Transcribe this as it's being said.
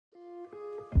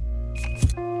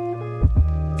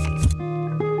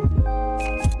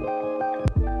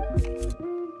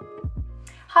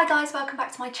Hi guys, welcome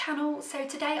back to my channel. So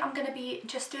today I'm going to be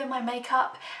just doing my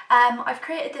makeup. I've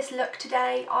created this look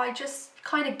today. I just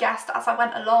kind of guessed as I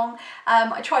went along.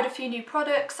 I tried a few new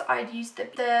products. I used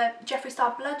the Jeffree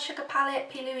Star Blood Sugar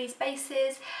palette, P. Louise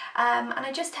bases, and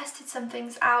I just tested some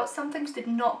things out. Some things did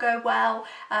not go well,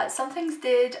 some things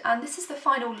did, and this is the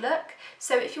final look.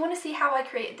 So if you want to see how I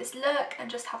created this look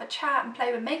and just have a chat and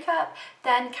play with makeup,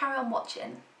 then carry on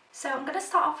watching. So I'm going to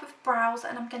start off with brows,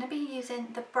 and I'm going to be using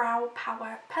the Brow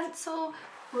Power Pencil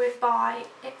by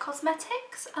TIK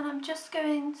Cosmetics, and I'm just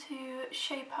going to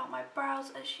shape out my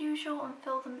brows as usual and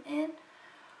fill them in.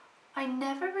 I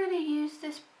never really use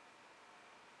this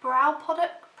brow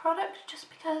product just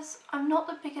because I'm not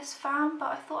the biggest fan, but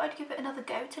I thought I'd give it another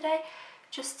go today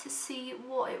just to see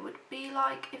what it would be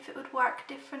like, if it would work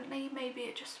differently. Maybe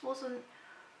it just wasn't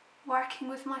working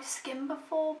with my skin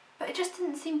before, but it just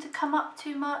didn't seem to come up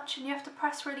too much, and you have to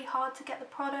press really hard to get the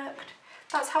product.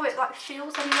 That's how it like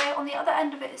feels anyway. On the other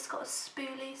end of it, it's got a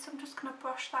spoolie, so I'm just going to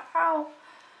brush that out.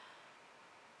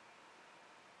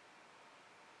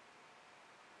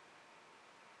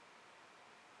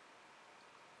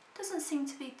 Doesn't seem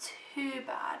to be too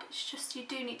bad, it's just you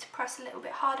do need to press a little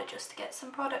bit harder just to get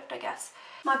some product, I guess.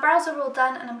 My brows are all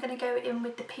done, and I'm going to go in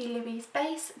with the P. Louise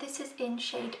base. This is in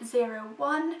shade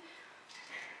 01,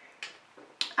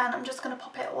 and I'm just going to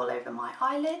pop it all over my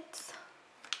eyelids.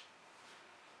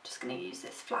 Just going to use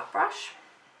this flat brush.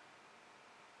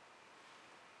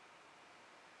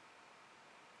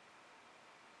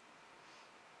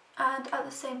 And at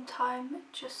the same time,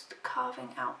 just carving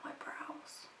out my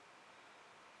brows.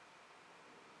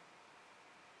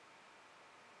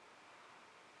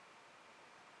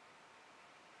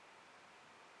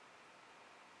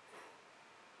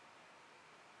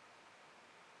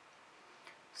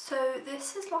 So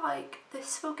this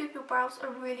will give your brows a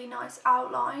really nice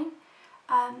outline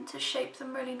to shape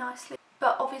them really nicely.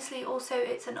 But obviously also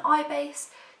it's an eye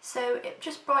base, so it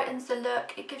just brightens the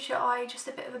look. It gives your eye just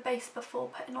a bit of a base before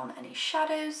putting on any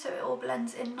shadows, so it all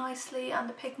blends in nicely and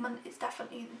the pigment is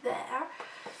definitely there.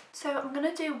 So I'm going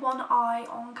to do one eye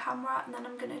on camera, and then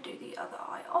I'm going to do the other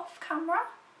eye off camera.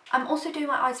 I'm also doing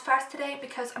my eyes first today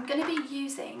because I'm going to be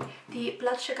using the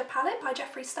Blood Sugar palette by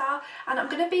Jeffree Star, and I'm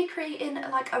going to be creating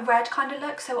like a red kind of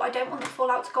look, so I don't want the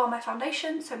fallout to go on my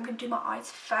foundation, so I'm going to do my eyes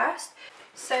first.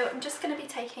 So I'm just going to be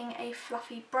taking a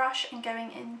fluffy brush and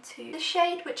going into the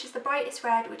shade, which is the brightest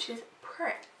red, which is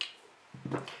Prick.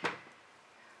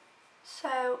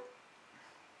 So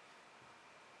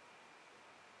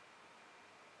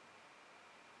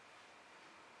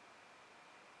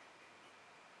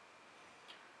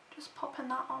just popping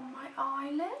that on my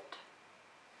eyelid.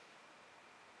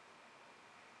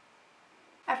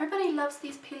 Everybody loves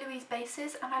these P. Louise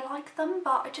bases, and I like them,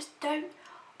 but I just don't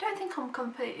think I'm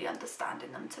completely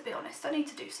understanding them, to be honest. I need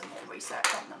to do some more research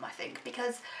on them, I think,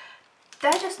 because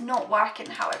they're just not working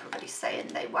how everybody's saying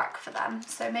they work for them.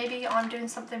 So maybe I'm doing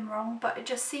something wrong, but it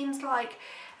just seems like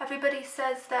everybody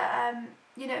says that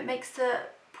you know, it makes the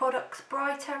products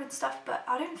brighter and stuff, but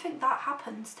I don't think that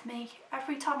happens to me.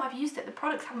 Every time I've used it, the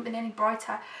products haven't been any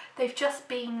brighter. They've just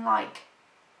been like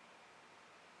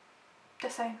the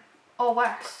same or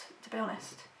worse, to be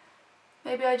honest.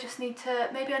 Maybe I just need to,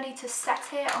 maybe I need to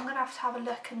set it. I'm gonna have a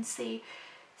look and see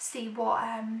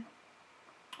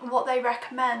what they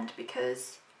recommend,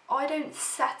 because I don't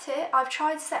set it. I've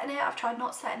tried setting it, I've tried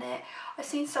not setting it. I've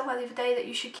seen somewhere the other day that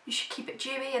you should keep it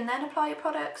dewy and then apply your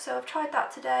product, so I've tried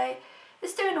that today.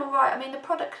 It's doing all right. I mean, the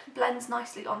product blends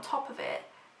nicely on top of it.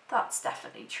 That's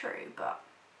definitely true, but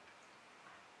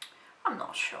I'm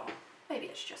not sure. Maybe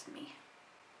it's just me.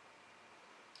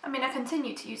 I mean, I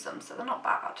continue to use them, so they're not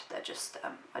bad. They're just,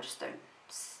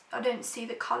 I don't see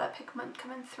the colour pigment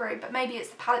coming through, but maybe it's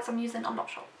the palettes I'm using, I'm not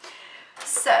sure.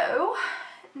 So,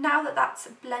 now that that's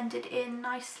blended in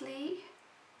nicely,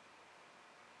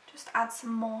 just add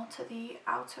some more to the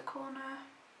outer corner.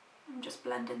 I'm just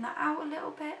blending that out a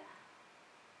little bit,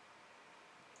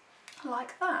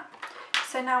 like that.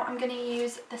 So now I'm going to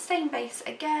use the same base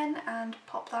again and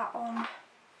pop that on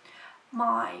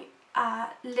my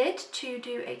lid to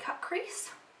do a cut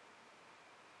crease.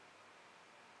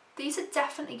 These are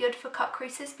definitely good for cut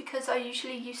creases because I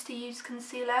usually used to use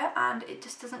concealer and it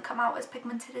just doesn't come out as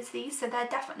pigmented as these, so they're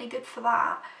definitely good for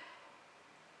that.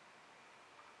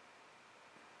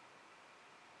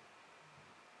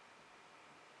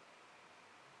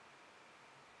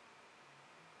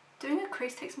 Doing a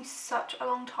crease takes me such a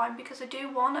long time because I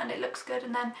do one and it looks good,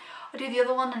 and then I do the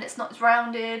other one and it's not as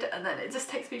rounded, and then it just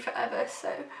takes me forever.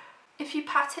 So if you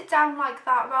pat it down like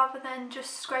that rather than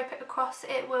just scrape it across,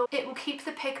 it will keep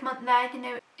the pigment there, you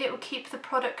know, it will keep the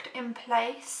product in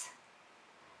place.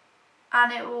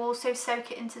 and it will also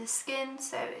soak it into the skin,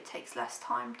 so it takes less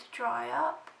time to dry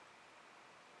up.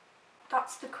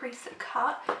 That's the crease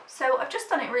cut. So I've just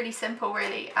done it really simple,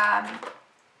 really. And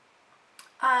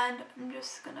I'm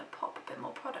just going to pop a bit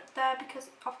more product there because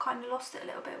I've kind of lost it a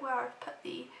little bit where I've put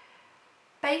the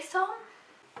base on.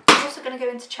 I'm also going to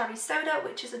go into Cherry Soda,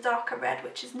 which is a darker red,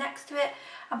 which is next to it,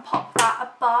 and pop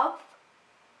that above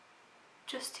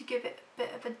just to give it a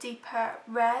bit of a deeper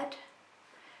red.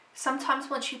 Sometimes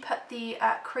once you put the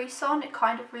crease on, it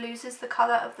kind of loses the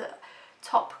colour of the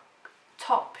top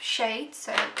shade,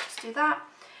 so just do that.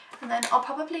 And then I'll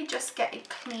probably just get a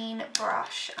clean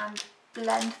brush and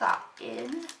blend that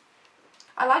in.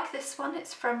 I like this one,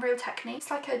 it's from Real Technique.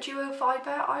 It's like a duo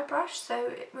fibre eye brush, so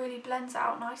it really blends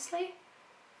out nicely.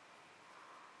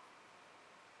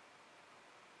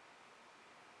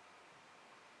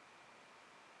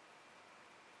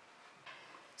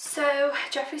 So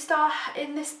Jeffree Star,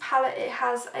 in this palette it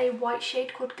has a white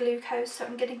shade called Glucose, so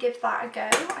I'm going to give that a go,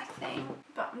 I think.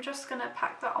 But I'm just going to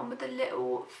pack that on with a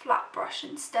little flat brush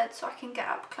instead so I can get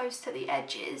up close to the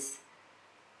edges.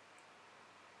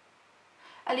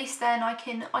 At least then I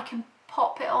can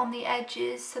pop it on the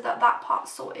edges so that that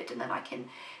part's sorted, and then I can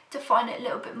define it a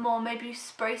little bit more, maybe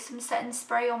spray some setting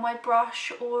spray on my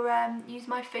brush, or use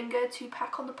my finger to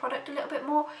pack on the product a little bit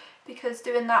more, because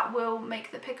doing that will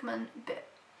make the pigment a bit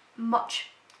much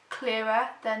clearer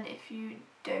than if you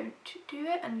don't do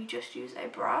it and you just use a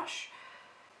brush.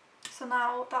 So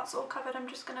now that's all covered, I'm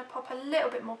just going to pop a little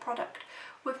bit more product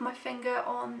with my finger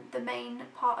on the main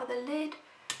part of the lid,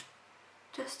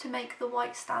 just to make the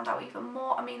white stand out even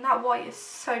more. I mean, that white is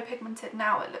so pigmented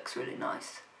now, it looks really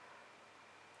nice.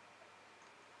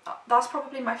 That's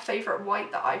probably my favourite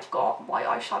white that I've got, white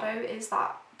eyeshadow, is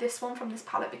this one from this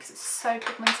palette, because it's so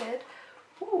pigmented.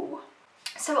 Ooh.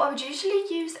 So I would usually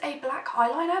use a black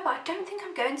eyeliner, but I don't think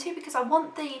I'm going to, because I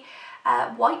want the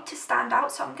white to stand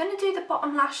out. So I'm going to do the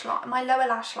bottom lash line, my lower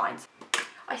lash lines.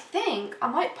 I think I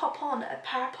might pop on a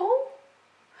purple,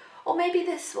 or maybe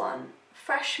this one,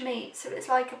 Fresh Meat. So it's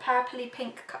like a purpley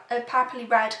pink, purpley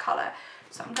red colour.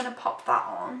 So I'm going to pop that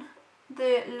on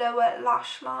the lower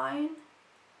lash line.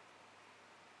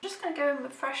 I'm just going to go in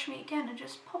with Fresh Meat again and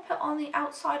just pop it on the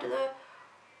outside of the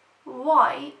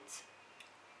white,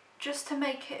 just to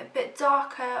make it a bit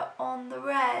darker on the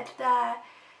red there,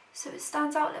 so it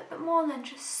stands out a little bit more, and then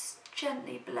just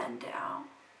gently blend it out.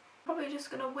 Probably just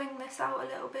going to wing this out a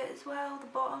little bit as well, the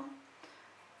bottom,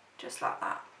 just like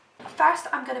that. First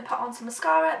I'm going to put on some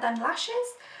mascara, then lashes,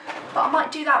 but I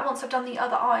might do that once I've done the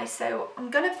other eye. So I'm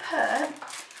going to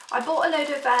I bought a load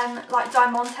of like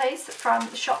diamantes from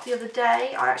the shop the other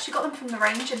day. I actually got them from the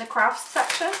range in the crafts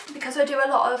section. Because I do a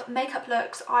lot of makeup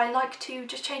looks, I like to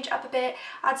just change it up a bit,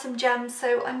 add some gems.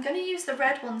 So I'm going to use the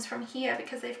red ones from here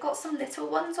because they've got some little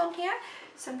ones on here.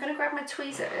 So I'm going to grab my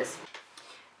tweezers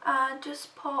and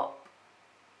just pop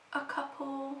a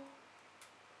couple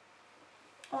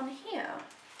on here.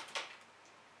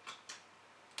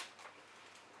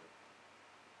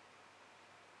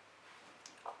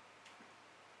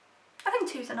 I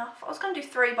think 2's enough. I was going to do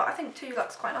 3, but I think 2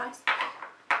 looks quite nice.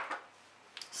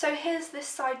 So here's this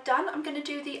side done. I'm going to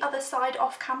do the other side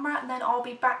off camera, and then I'll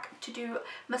be back to do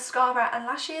mascara and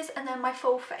lashes and then my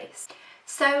full face.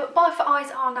 So both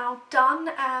eyes are now done,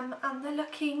 and they're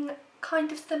looking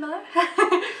kind of similar.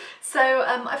 So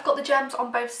I've got the gems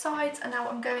on both sides, and now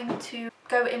I'm going to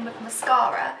go in with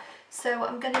mascara. So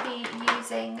I'm going to be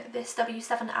using this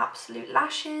W7 Absolute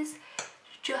Lashes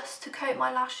just to coat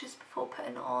my lashes before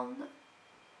putting on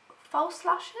false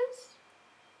lashes.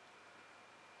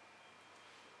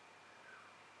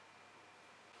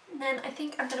 And then I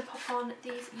think I'm going to pop on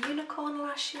these unicorn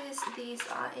lashes. These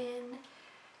are in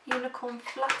Unicorn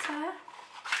Flutter.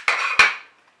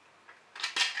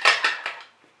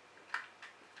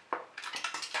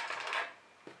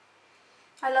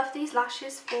 I love these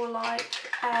lashes for like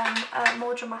a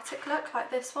more dramatic look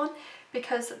like this one,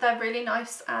 because they're really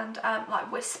nice and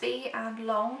like wispy and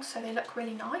long, so they look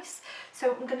really nice.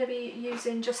 So I'm going to be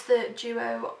using just the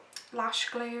Duo lash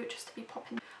glue just to be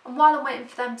popping. And while I'm waiting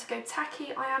for them to go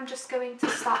tacky, I am just going to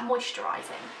start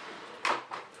moisturising.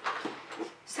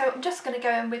 So I'm just going to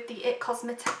go in with the IT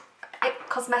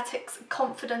Cosmetics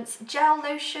Confidence Gel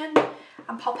Lotion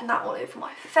and popping that all over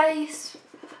my face.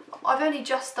 I've only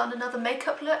just done another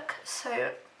makeup look,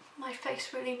 so my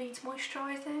face really needs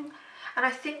moisturising. And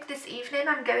I think this evening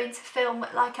I'm going to film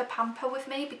like a pamper with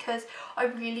me, because I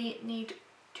really need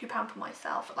to pamper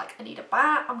myself. Like I need a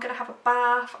bath, I'm going to have a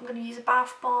bath, I'm going to use a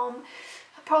bath bomb.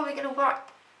 I'm probably going to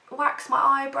wax my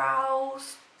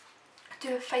eyebrows,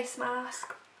 do a face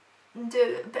mask and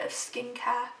do a bit of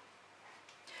skincare.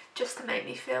 just to make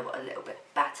me feel a little bit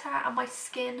better, and my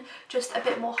skin just a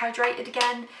bit more hydrated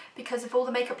again, because of all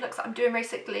the makeup looks that I'm doing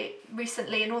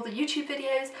recently and all the YouTube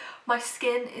videos, my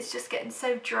skin is just getting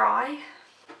so dry.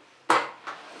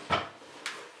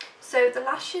 So the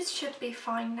lashes should be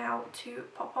fine now to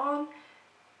pop on.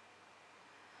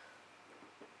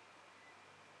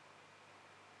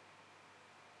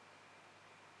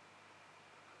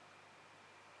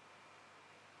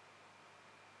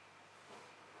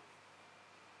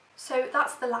 So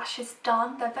that's the lashes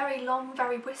done. They're very long,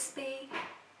 very wispy,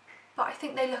 but I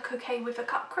think they look okay with a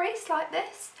cut crease like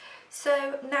this.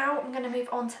 So now I'm going to move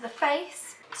on to the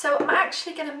face. So I'm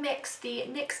actually going to mix the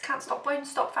NYX Can't Stop Won't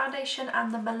Stop foundation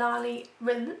and the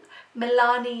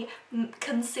Milani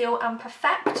Conceal and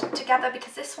Perfect together,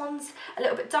 because this one's a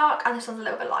little bit dark and this one's a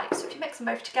little bit light. So if you mix them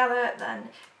both together, then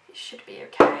it should be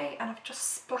okay. And I've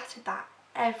just splattered that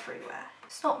everywhere.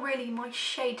 It's not really my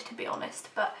shade, to be honest,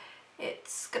 but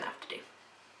it's gonna have to do,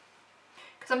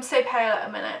 because I'm so pale at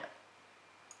the minute.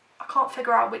 I can't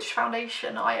figure out which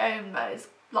foundation I own that is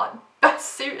like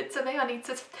best suited to me. I need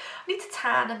to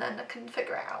tan, and then I can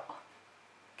figure it out.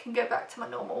 I can go back to my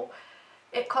normal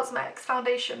IT Cosmetics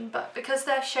foundation, but because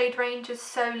their shade range is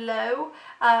so low,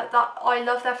 that I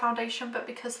love their foundation, but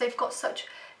because they've got such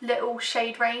little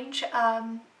shade range,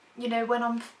 you know, when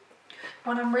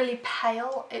I'm really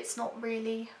pale, it's not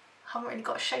really, haven't really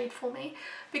got a shade for me,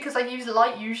 because I use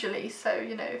light usually. So,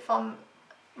 you know, if I'm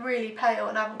really pale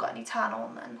and I haven't got any tan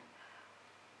on, then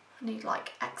I need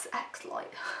like XX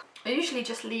light. I usually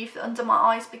just leave it under my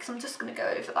eyes, because I'm just going to go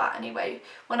over that anyway.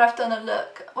 When I've done a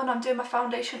look, when I'm doing my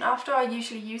foundation after, I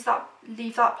usually leave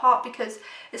that part, because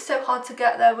it's so hard to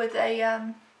get there with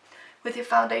a with your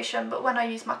foundation. But when I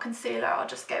use my concealer, I'll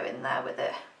just go in there with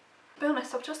it. To be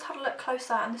honest, I've just had a look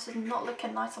closer, and this is not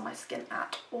looking nice on my skin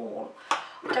at all.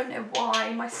 I don't know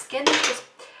why. My skin is just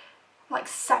like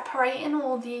separating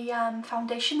all the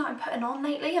foundation that I'm putting on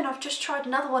lately, and I've just tried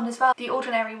another one as well, the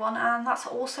Ordinary one, and that's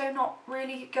also not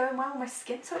really going well on my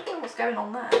skin, so I don't know what's going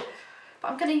on there.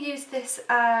 But I'm going to use this,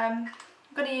 I'm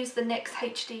going to use the NYX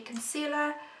HD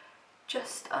concealer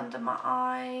just under my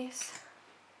eyes,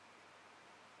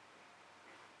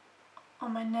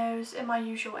 on my nose, in my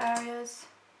usual areas,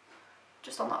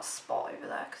 just on that spot over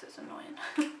there because it's annoying.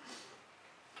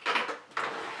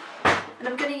 And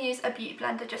I'm going to use a beauty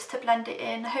blender just to blend it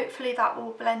in. Hopefully that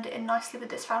will blend it in nicely with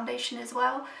this foundation as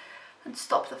well, and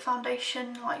stop the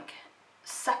foundation like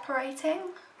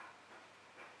separating.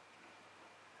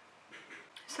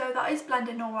 So that is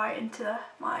blending alright into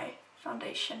my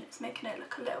foundation. It's making it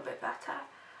look a little bit better.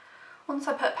 Once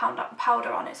I put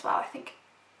powder on as well, I think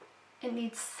it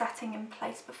needs setting in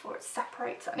place before it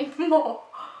separates anymore.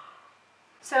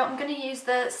 So I'm going to use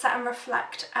the Set and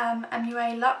Reflect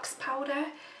MUA Luxe powder.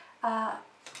 And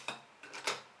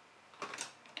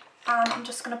I'm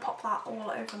just going to pop that all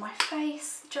over my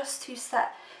face just to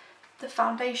set the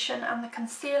foundation and the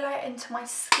concealer into my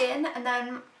skin, and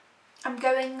then I'm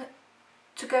going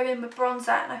to go in with bronzer,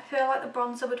 and I feel like the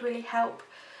bronzer would really help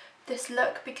this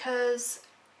look, because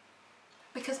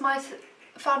my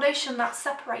foundation that's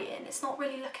separating, it's not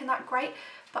really looking that great.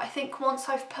 But I think once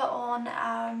I've put on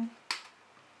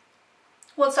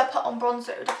bronzer,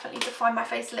 it will definitely define my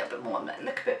face a little bit more and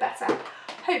look a bit better,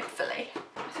 hopefully.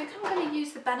 I think I'm going to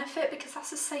use the Benefit, because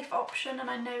that's a safe option and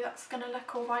I know that's going to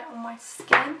look alright on my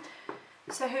skin.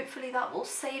 So hopefully that will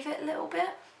save it a little bit.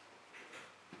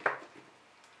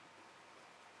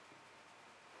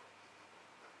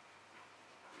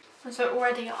 And so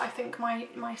already I think my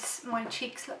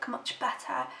cheeks look much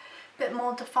better, a bit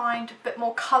more defined, a bit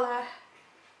more colour.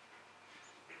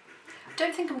 I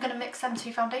don't think I'm going to mix them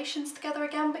two foundations together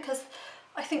again, because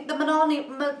I think the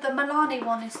Milani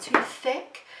one is too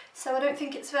thick, so I don't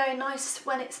think it's very nice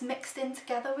when it's mixed in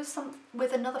together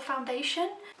with another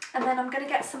foundation. And then I'm going to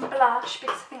get some blush,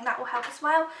 because I think that will help as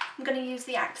well. I'm going to use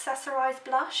the Accessorize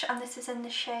blush, and this is in the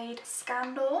shade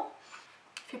Scandal.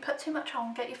 If you put too much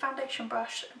on, get your foundation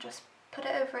brush and just put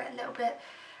it over it a little bit,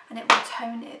 and it will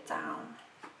tone it down.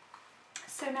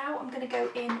 So now I'm going to go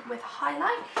in with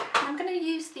highlight, and I'm going to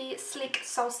use the Sleek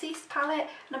Solstice palette,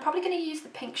 and I'm probably going to use the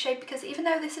pink shade, because even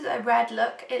though this is a red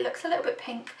look, it looks a little bit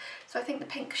pink, so I think the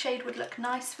pink shade would look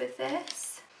nice with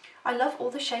this. I love all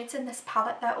the shades in this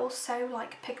palette. They're all so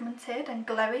like pigmented and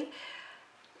glowy,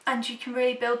 and you can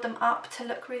really build them up to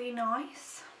look really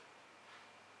nice.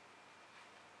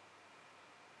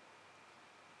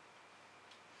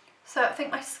 So I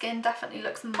think my skin definitely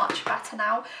looks much better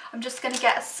now. I'm just going to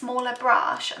get a smaller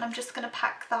brush, and I'm just going to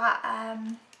pack that,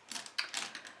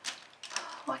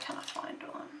 why can't I find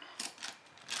one?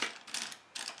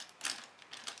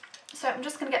 So I'm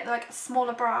just going to get like a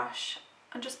smaller brush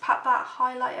and just pat that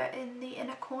highlighter in the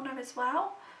inner corner as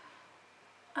well.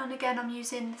 And again, I'm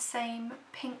using the same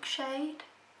pink shade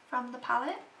from the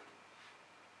palette.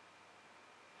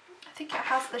 I think it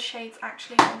has the shades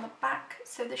actually on the back.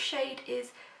 So the shade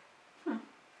is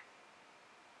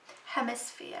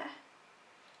Hemisphere.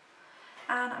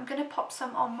 And I'm going to pop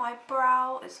some on my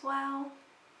brow as well.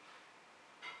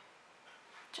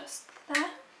 Just there.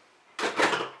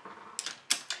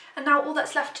 And now all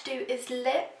that's left to do is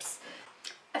lips.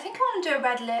 I think I want to do a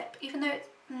red lip, even though it's,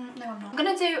 no I'm not. I'm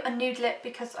going to do a nude lip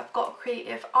because I've got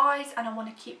creative eyes and I want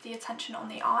to keep the attention on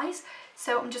the eyes.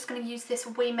 So I'm just going to use this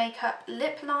We Makeup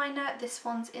lip liner. This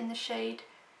one's in the shade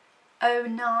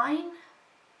 09.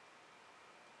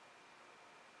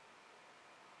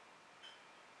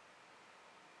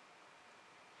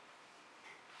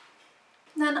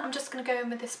 Then I'm just going to go in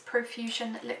with this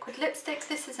Profusion liquid lipstick.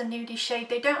 This is a nudie shade.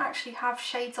 They don't actually have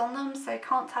shades on them, so I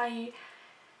can't tell you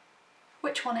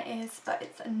which one it is, but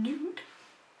it's a nude.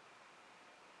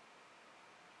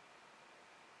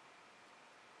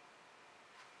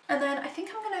 And then I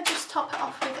think I'm going to just top it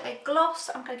off with a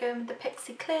gloss. I'm going to go in with the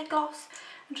Pixie Clear Gloss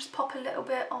and just pop a little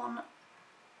bit on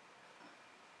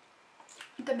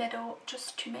the middle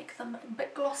just to make them a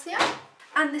bit glossier.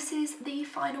 And this is the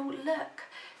final look.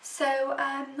 So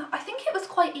I think it was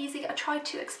quite easy. I tried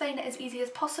to explain it as easy as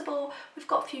possible. We've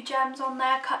got a few gems on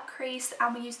there, cut crease,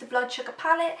 and we used the Blood Sugar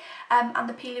palette and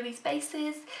the P. Louise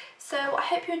bases. So I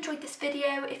hope you enjoyed this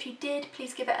video. If you did,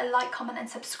 please give it a like, comment and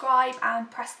subscribe,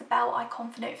 and press the bell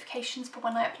icon for notifications for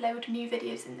when I upload new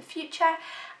videos in the future.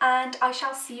 And I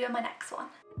shall see you in my next one.